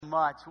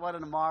much. What a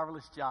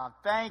marvelous job.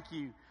 Thank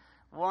you.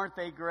 Weren't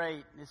they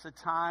great? It's a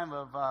time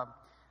of,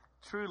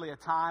 truly a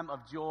time of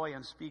joy,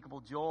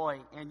 unspeakable joy.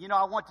 And,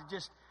 I want to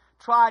just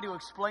try to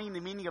explain the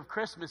meaning of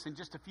Christmas in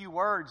just a few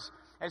words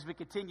as we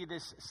continue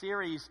this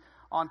series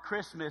on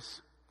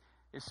Christmas.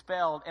 Is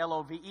spelled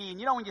L-O-V-E. And,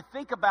 when you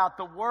think about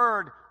the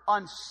word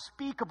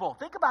unspeakable,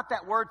 think about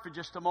that word for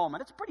just a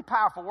moment. It's a pretty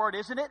powerful word,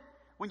 isn't it?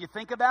 When you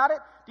think about it.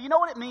 Do you know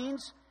what it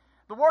means?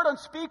 The word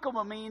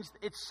unspeakable means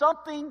it's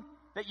something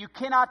that you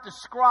cannot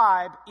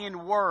describe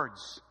in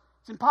words.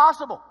 It's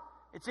impossible.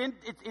 It's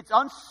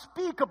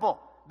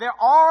unspeakable. There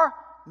are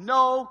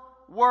no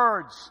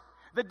words.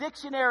 The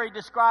dictionary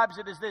describes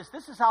it as this.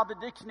 This is how the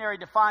dictionary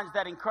defines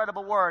that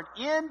incredible word.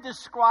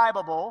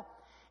 Indescribable,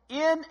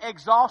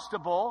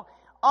 inexhaustible,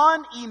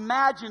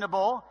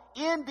 unimaginable,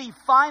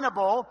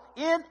 indefinable,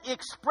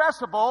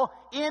 inexpressible,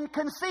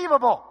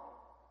 inconceivable.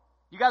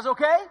 You guys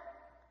okay?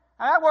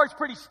 Now, that word's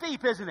pretty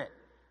steep, isn't it?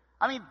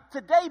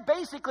 Today,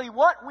 basically,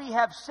 what we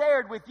have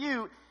shared with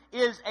you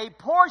is a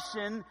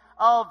portion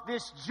of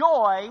this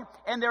joy,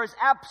 and there is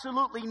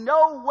absolutely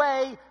no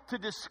way to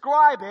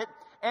describe it.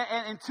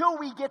 And until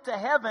we get to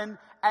heaven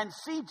and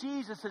see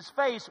Jesus'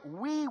 face,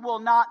 we will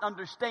not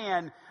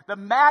understand the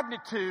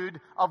magnitude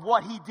of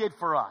what He did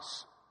for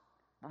us.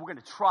 But we're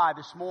going to try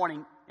this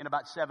morning in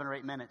about 7 or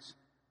 8 minutes.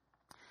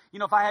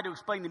 If I had to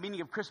explain the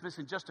meaning of Christmas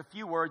in just a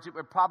few words, it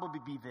would probably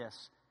be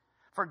this.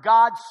 For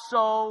God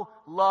so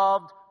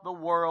loved the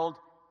world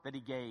that He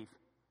gave.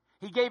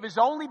 He gave His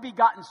only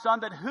begotten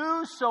Son, that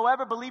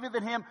whosoever believeth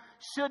in Him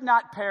should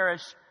not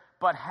perish,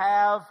 but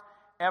have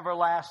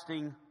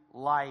everlasting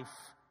life.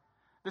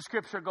 The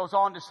scripture goes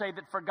on to say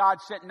that for God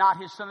sent not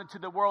His Son into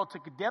the world to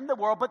condemn the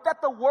world, but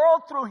that the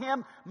world through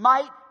Him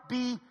might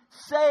be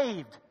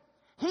saved.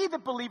 He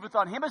that believeth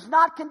on Him is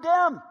not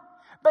condemned,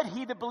 but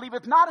he that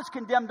believeth not is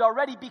condemned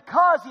already,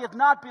 because he hath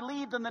not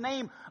believed in the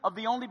name of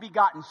the only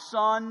begotten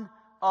Son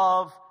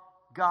of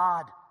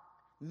God.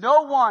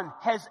 No one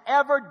has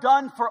ever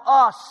done for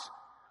us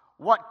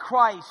what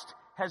Christ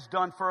has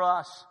done for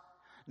us.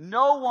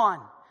 No one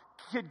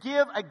could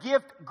give a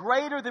gift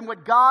greater than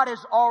what God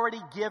has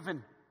already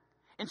given.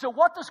 And so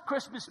what does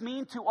Christmas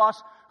mean to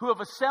us who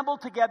have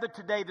assembled together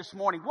today this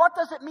morning? What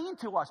does it mean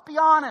to us? Be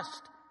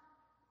honest.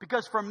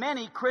 Because for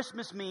many,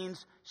 Christmas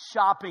means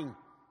shopping.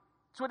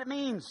 That's what it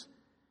means.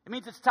 It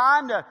means it's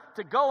time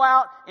to go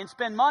out and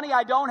spend money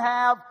I don't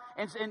have,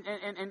 and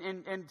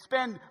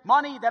spend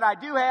money that I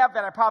do have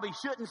that I probably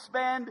shouldn't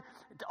spend,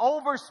 to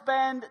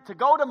overspend, to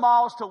go to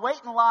malls, to wait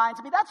in lines.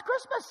 That's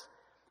Christmas.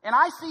 And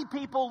I see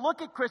people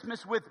look at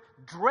Christmas with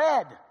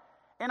dread.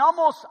 And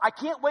almost, I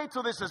can't wait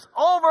till this is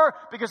over,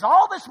 because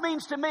all this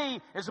means to me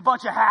is a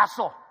bunch of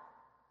hassle.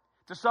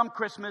 To some,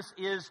 Christmas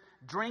is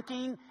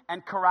drinking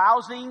and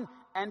carousing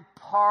and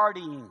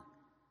partying,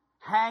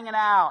 hanging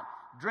out,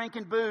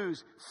 drinking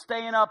booze,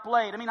 staying up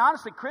late.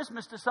 Honestly,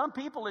 Christmas to some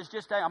people is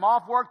just, I'm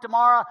off work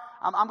tomorrow.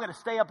 I'm going to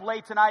stay up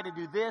late tonight and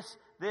do this,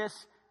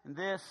 and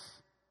this.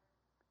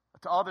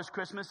 To others,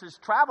 Christmas is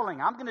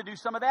traveling. I'm going to do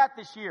some of that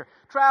this year.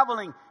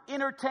 Traveling,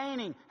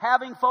 entertaining,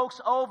 having folks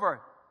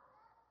over.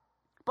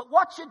 But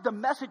what should the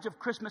message of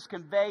Christmas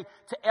convey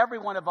to every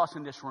one of us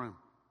in this room?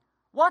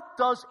 What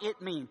does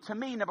it mean? To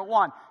me, number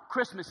one,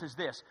 Christmas is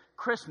this.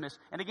 Christmas,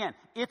 and again,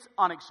 it's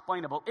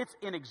unexplainable. It's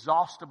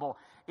inexhaustible.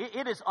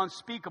 It is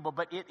unspeakable,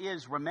 but it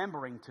is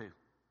remembering too.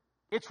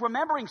 It's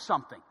remembering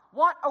something.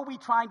 What are we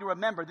trying to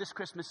remember this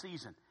Christmas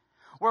season?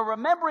 We're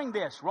remembering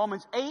this.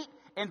 Romans 8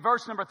 and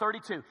verse number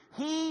 32.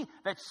 He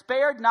that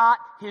spared not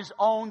His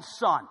own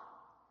Son,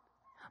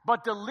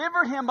 but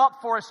delivered Him up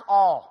for us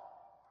all.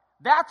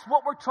 That's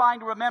what we're trying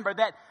to remember.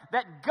 That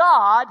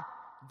God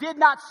did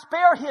not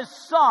spare His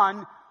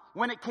Son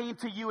when it came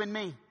to you and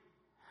me.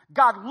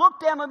 God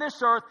looked down on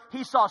this earth,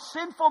 He saw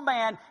sinful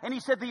man, and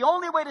He said the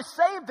only way to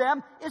save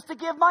them is to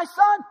give my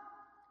Son.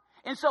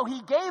 And so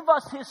He gave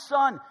us His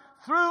Son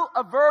through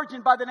a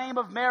virgin by the name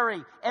of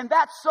Mary. And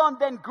that Son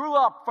then grew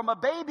up from a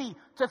baby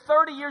to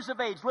 30 years of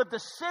age, lived a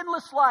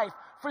sinless life.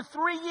 For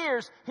 3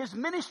 years, His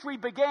ministry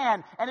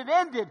began, and it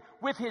ended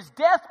with His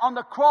death on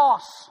the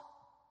cross.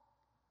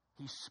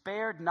 He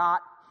spared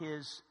not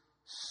His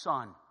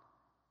Son.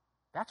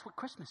 That's what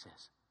Christmas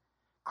is.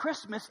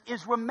 Christmas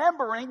is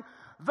remembering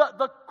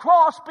the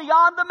cross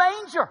beyond the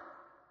manger.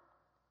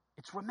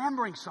 It's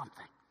remembering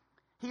something.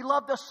 He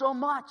loved us so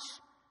much.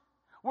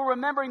 We're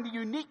remembering the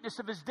uniqueness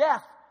of His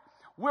death.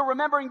 We're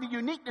remembering the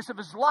uniqueness of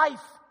His life.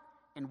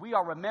 And we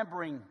are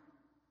remembering,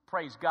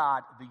 praise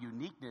God, the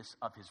uniqueness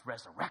of His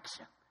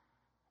resurrection.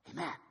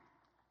 Amen.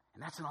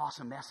 And that's an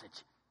awesome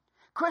message.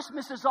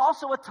 Christmas is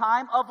also a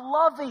time of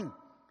loving.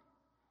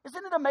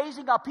 Isn't it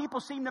amazing how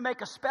people seem to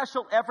make a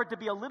special effort to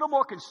be a little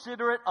more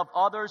considerate of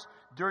others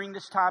during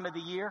this time of the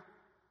year?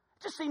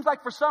 It just seems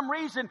like for some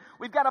reason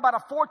we've got about a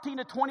 14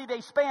 to 20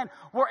 day span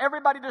where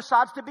everybody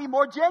decides to be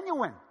more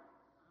genuine,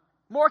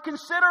 more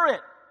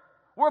considerate.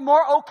 We're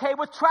more okay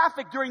with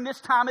traffic during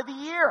this time of the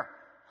year.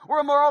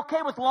 We're more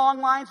okay with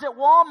long lines at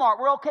Walmart.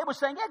 We're okay with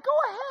saying, yeah, go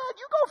ahead,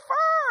 you go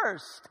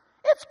first.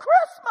 It's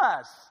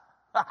Christmas.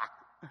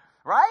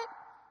 Right?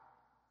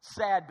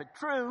 Sad but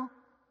true.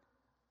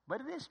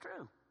 But it is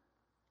true.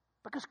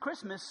 Because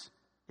Christmas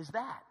is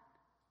that.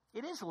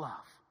 It is love.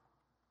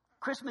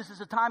 Christmas is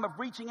a time of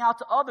reaching out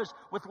to others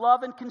with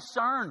love and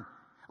concern.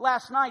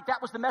 Last night,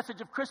 that was the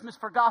message of Christmas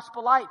for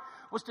Gospel Light,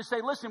 was to say,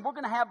 listen, we're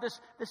going to have this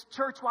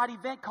church-wide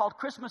event called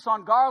Christmas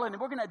on Garland,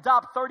 and we're going to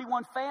adopt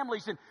 31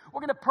 families, and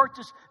we're going to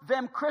purchase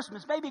them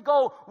Christmas. Maybe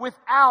go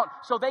without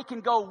so they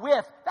can go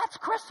with. That's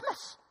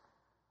Christmas.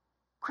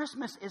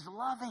 Christmas is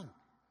loving.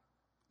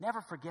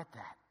 Never forget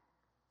that.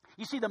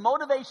 You see, the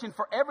motivation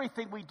for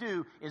everything we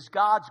do is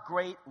God's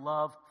great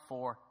love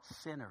for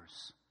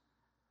sinners.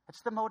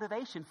 That's the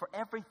motivation for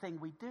everything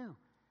we do.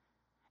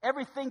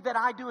 Everything that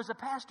I do as a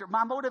pastor,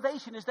 my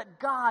motivation is that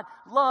God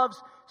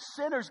loves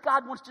sinners.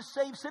 God wants to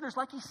save sinners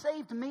like He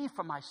saved me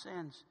from my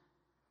sins.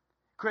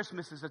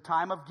 Christmas is a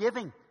time of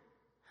giving.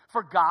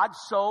 For God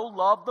so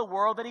loved the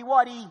world that He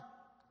what? He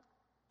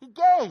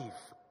gave.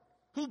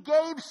 He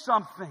gave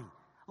something.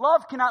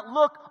 Love cannot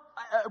look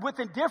with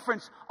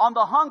indifference on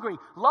the hungry.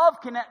 Love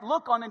cannot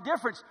look on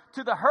indifference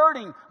to the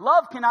hurting.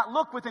 Love cannot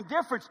look with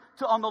indifference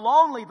on the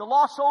lonely, the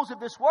lost souls of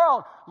this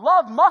world.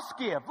 Love must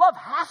give. Love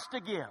has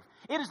to give.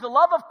 It is the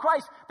love of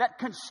Christ that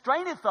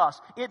constraineth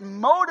us. It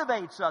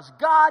motivates us.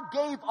 God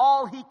gave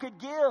all He could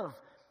give.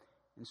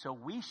 And so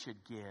we should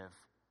give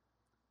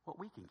what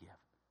we can give.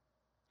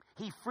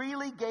 He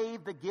freely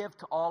gave the gift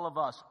to all of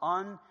us,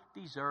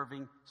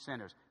 undeserving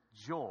sinners.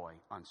 Joy,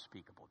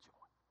 unspeakable joy.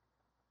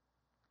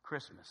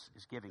 Christmas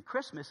is giving.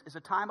 Christmas is a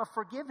time of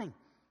forgiving.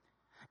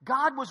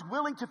 God was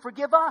willing to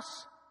forgive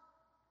us.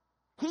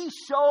 He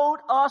showed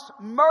us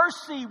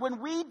mercy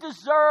when we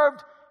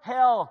deserved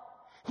hell.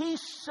 He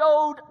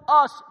showed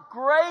us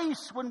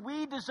grace when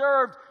we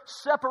deserved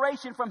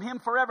separation from Him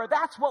forever.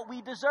 That's what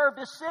we deserved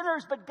as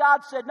sinners. But God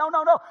said, no,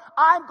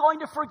 I'm going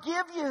to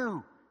forgive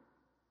you.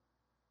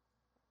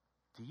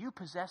 Do you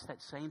possess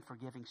that same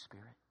forgiving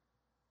spirit?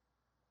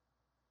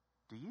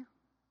 Do you?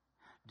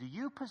 Do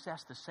you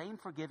possess the same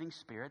forgiving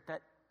spirit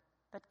that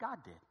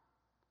God did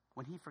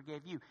when He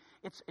forgave you?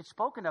 It's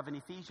spoken of in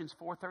Ephesians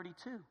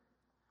 4:32.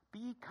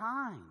 Be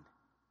kind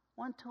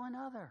one to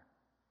another,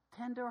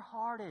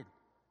 tender-hearted,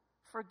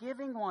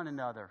 forgiving one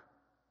another.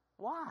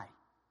 Why?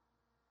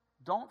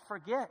 Don't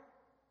forget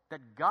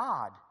that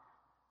God,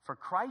 for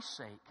Christ's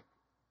sake,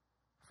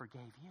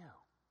 forgave you.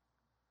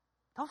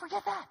 Don't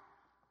forget that.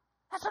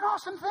 That's an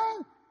awesome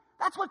thing.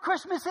 That's what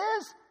Christmas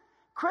is.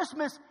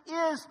 Christmas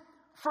is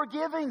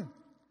forgiving.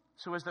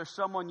 So is there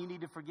someone you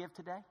need to forgive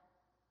today?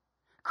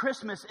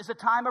 Christmas is a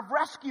time of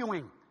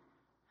rescuing.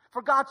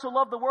 For God so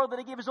loved the world that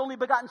He gave His only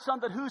begotten Son,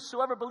 that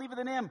whosoever believeth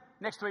in Him,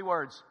 next three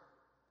words,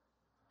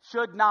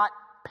 should not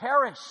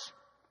perish.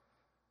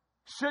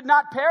 Should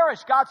not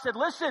perish. God said,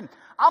 listen,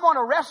 I'm on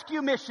a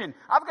rescue mission.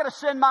 I've got to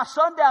send my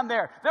Son down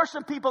there. There's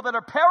some people that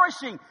are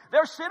perishing.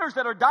 There's sinners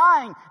that are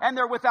dying, and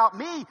they're without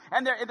me,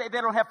 and they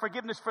don't have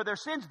forgiveness for their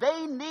sins.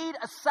 They need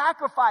a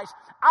sacrifice.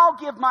 I'll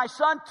give my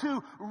Son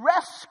to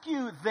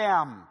rescue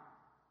them.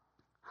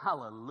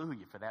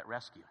 Hallelujah for that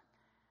rescue.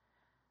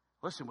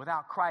 Listen,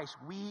 without Christ,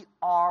 we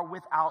are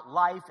without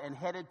life and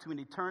headed to an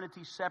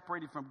eternity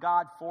separated from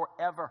God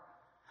forever.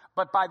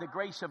 But by the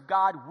grace of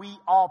God, we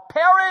all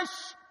perish.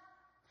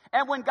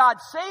 And when God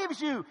saves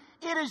you,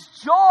 it is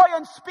joy,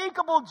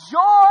 unspeakable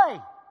joy.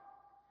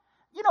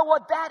 You know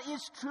what? That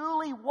is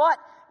truly what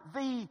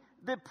the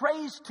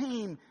praise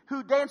team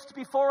who danced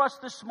before us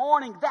this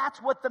morning, that's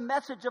what the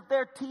message of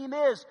their team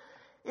is.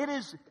 It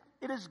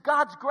is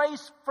God's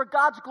grace for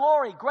God's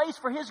glory. Grace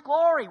for His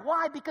glory.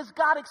 Why? Because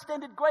God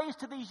extended grace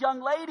to these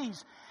young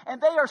ladies.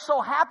 And they are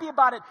so happy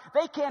about it.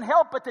 They can't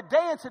help but to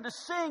dance and to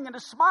sing and to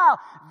smile.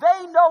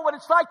 They know what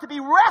it's like to be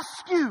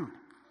rescued.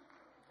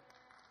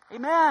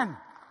 Amen.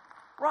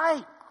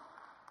 Right.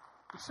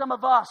 And some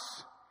of us,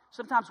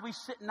 sometimes we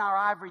sit in our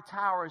ivory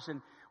towers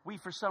and we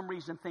for some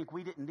reason think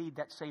we didn't need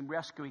that same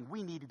rescuing.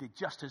 We needed it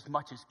just as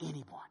much as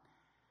anyone.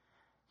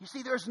 You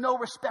see, there's no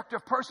respecter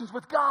of persons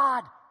with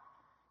God.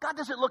 God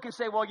doesn't look and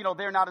say, well,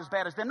 they're not as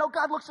bad as them. No,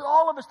 God looks at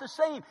all of us the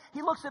same.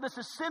 He looks at us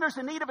as sinners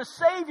in need of a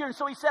Savior. And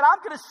so He said,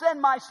 I'm going to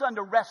send my Son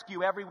to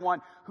rescue everyone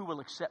who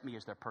will accept me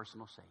as their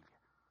personal Savior.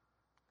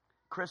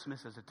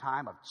 Christmas is a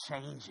time of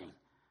changing.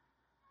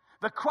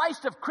 The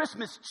Christ of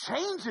Christmas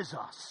changes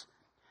us.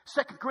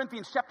 2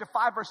 Corinthians chapter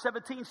 5, verse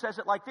 17 says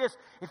it like this.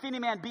 If any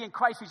man be in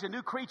Christ, he's a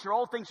new creature.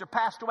 Old things are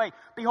passed away.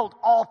 Behold,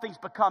 all things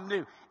become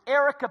new.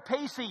 Erica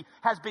Pacey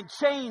has been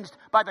changed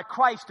by the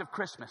Christ of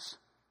Christmas.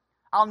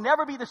 I'll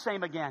never be the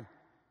same again.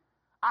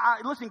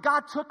 Listen,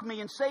 God took me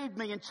and saved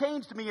me and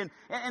changed me,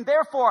 and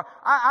therefore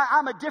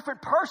I'm a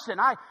different person.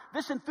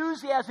 This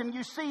enthusiasm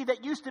you see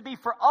that used to be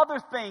for other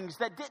things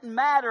that didn't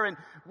matter and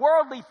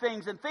worldly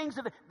things and things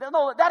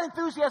that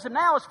enthusiasm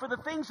now is for the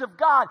things of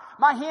God.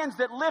 My hands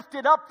that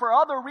lifted up for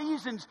other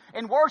reasons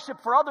and worship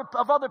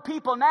of other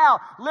people now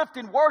lift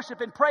in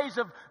worship and praise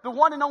of the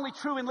one and only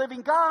true and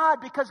living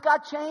God, because God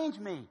changed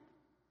me.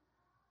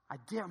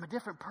 I'm a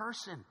different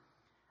person.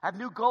 I have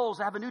new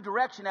goals. I have a new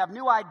direction. I have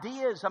new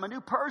ideas. I'm a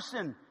new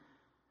person.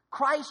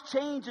 Christ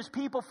changes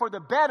people for the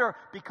better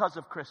because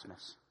of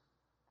Christmas.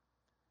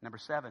 Number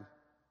 7,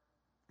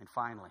 and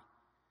finally,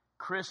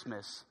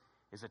 Christmas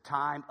is a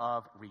time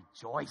of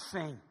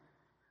rejoicing.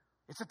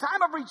 It's a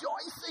time of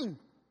rejoicing.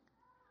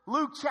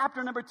 Luke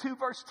chapter number 2,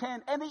 verse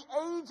 10. And the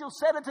angel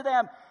said unto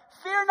them,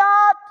 Fear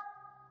not,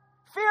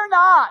 fear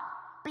not.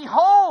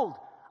 Behold,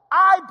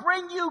 I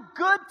bring you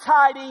good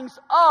tidings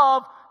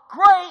of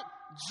great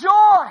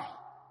joy,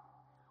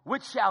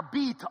 which shall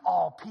be to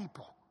all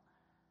people.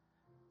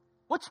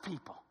 Which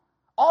people?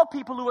 All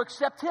people who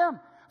accept Him.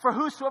 For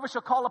whosoever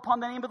shall call upon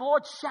the name of the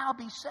Lord shall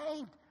be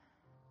saved.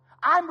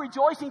 I'm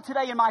rejoicing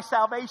today in my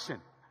salvation.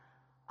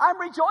 I'm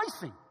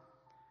rejoicing.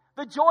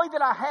 The joy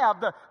that I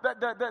have,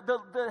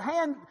 the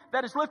hand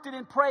that is lifted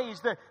in praise,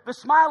 the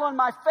smile on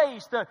my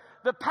face,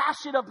 the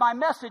passion of my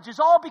message is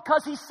all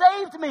because He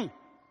saved me.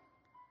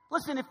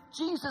 Listen, if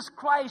Jesus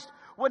Christ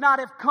would not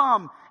have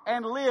come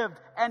and lived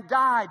and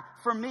died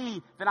for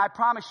me, then I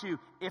promise you,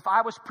 if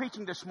I was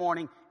preaching this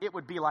morning, it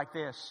would be like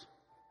this.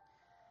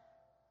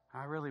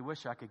 I really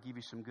wish I could give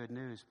you some good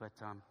news, but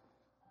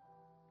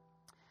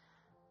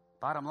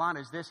bottom line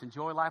is this: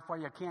 enjoy life while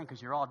you can,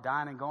 because you're all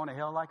dying and going to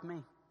hell like me.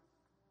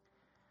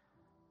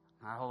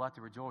 Not a whole lot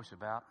to rejoice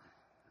about.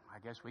 I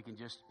guess we can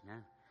just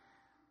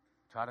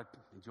try to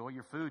enjoy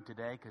your food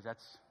today, because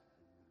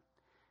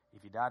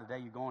if you die today,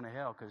 you're going to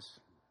hell, because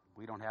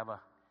we don't have a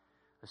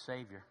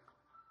Savior.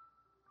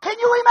 Can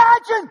you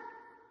imagine?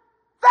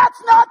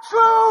 That's not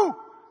true.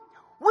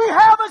 We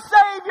have a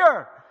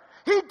Savior.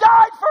 He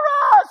died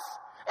for us.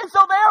 And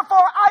so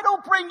therefore, I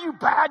don't bring you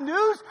bad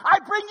news. I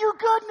bring you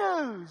good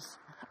news.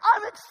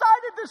 I'm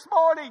excited this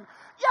morning.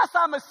 Yes,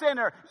 I'm a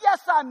sinner. Yes,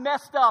 I'm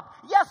messed up.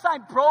 Yes,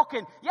 I'm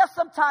broken. Yes,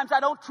 sometimes I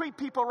don't treat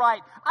people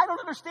right. I don't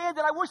understand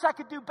it. I wish I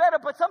could do better,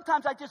 but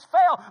sometimes I just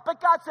fail.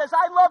 But God says,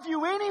 I love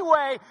you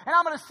anyway, and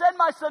I'm going to send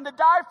my Son to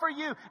die for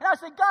you. And I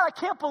said, God, I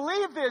can't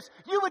believe this.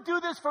 You would do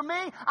this for me?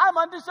 I'm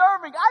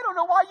undeserving. I don't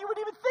know why you would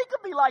even think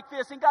of me like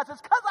this. And God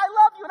says, because I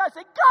love you. And I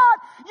said,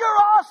 God, you're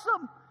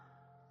awesome.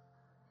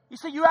 You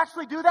say, you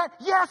actually do that?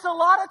 Yes, a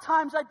lot of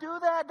times I do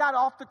that. Not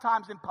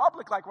oftentimes in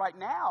public like right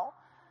now.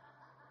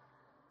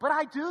 But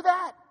I do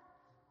that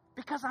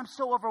because I'm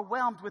so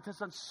overwhelmed with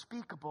His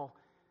unspeakable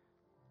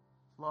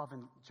love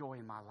and joy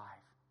in my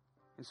life.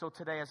 And so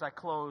today, as I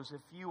close,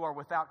 if you are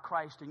without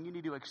Christ and you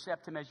need to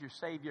accept Him as your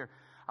Savior,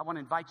 I want to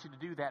invite you to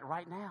do that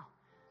right now.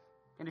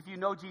 And if you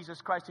know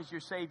Jesus Christ as your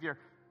Savior,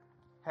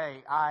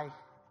 hey, I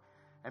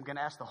am going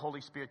to ask the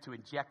Holy Spirit to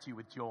inject you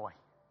with joy.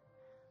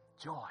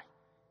 Joy.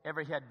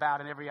 Every head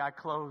bowed and every eye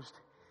closed.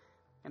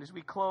 And as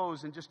we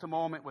close in just a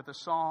moment with a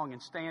song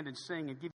and stand and sing and give